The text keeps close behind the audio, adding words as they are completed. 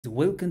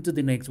Welcome to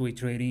the Next Way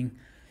Trading.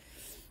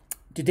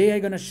 Today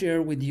I'm gonna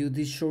share with you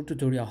this short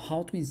tutorial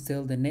how to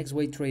install the Next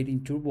Way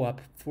Trading Turbo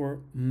app for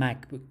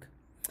Macbook.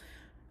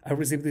 I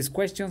received these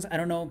questions. I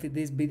don't know if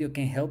this video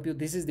can help you.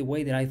 This is the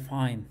way that I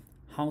find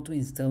how to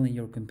install in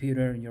your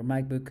computer, in your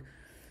MacBook,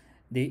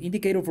 the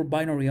indicator for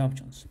binary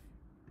options.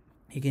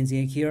 You can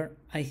see here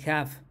I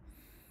have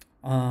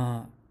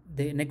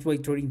the Next Way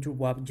Trading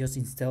Turbo app just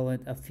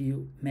installed a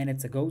few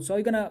minutes ago. So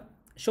I'm gonna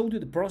show you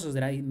the process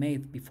that I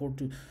made before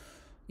to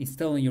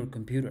install in your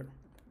computer.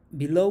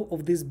 Below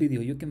of this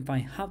video you can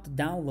find how to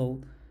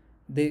download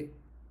the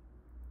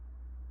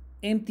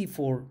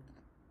MT4,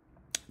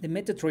 the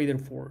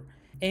MetaTrader 4,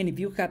 and if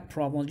you have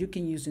problems you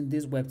can use in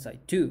this website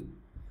too.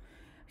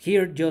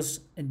 Here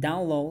just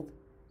download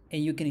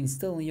and you can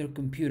install in your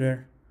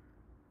computer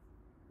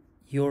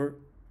your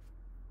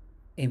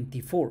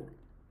MT4.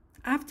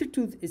 After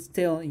to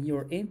install in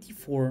your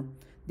MT4,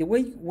 the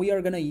way we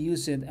are gonna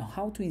use it and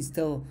how to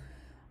install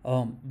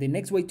the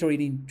Next Way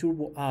Trading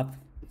Turbo app.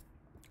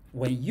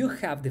 When you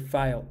have the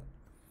file,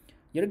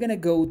 you're gonna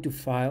go to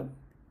File,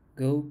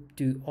 go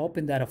to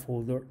Open Data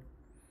Folder,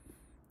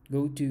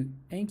 go to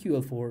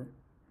MQL4,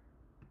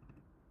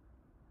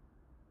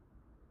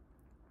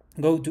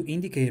 go to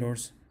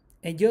Indicators,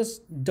 and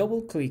just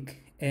double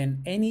click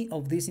on any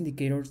of these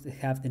indicators that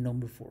have the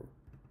number 4.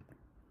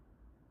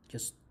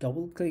 Just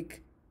double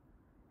click,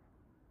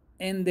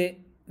 and the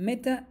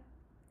meta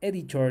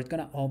editor is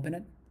gonna open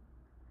it,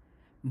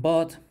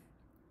 but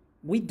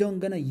we don't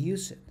gonna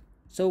use it.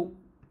 So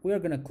we are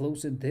gonna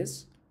close it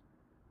this,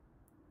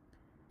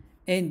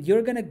 and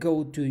you're gonna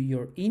go to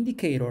your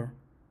indicator,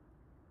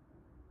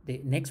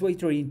 the Next Way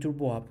Trading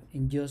Turbo app,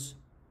 and just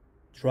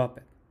drop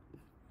it.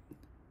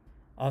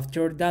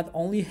 After that,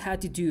 all you have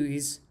to do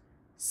is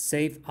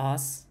save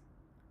as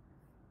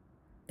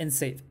and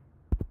save.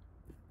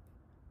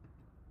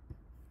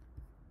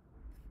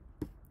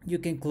 You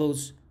can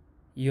close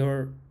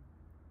your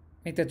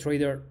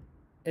MetaTrader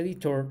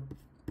editor,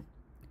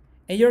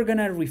 and you're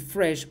gonna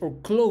refresh or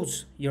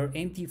close your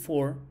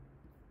MT4,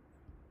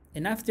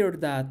 and after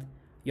that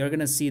you're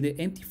gonna see the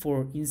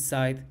MT4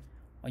 inside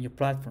on your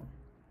platform.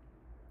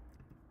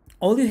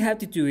 All you have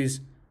to do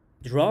is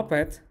drop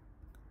it,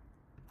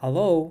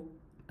 allow,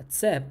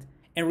 accept,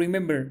 and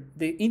remember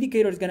the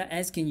indicator is gonna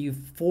asking you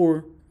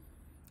for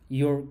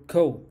your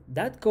code.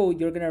 That code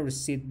you're gonna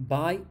receive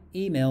by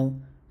email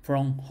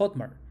from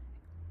Hotmart.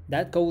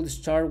 That code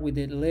starts with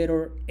the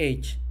letter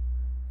H.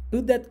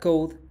 Put that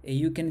code and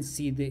you can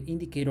see the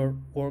indicator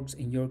works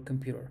in your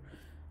computer.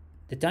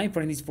 The time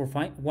frame is for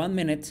 1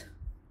 minute,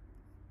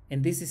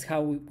 and this is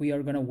how we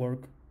are gonna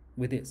work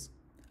with this.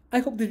 I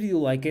hope this video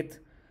you like it.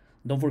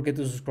 Don't forget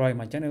to subscribe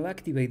my channel,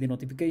 activate the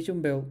notification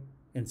bell,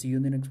 and see you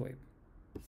in the next wave.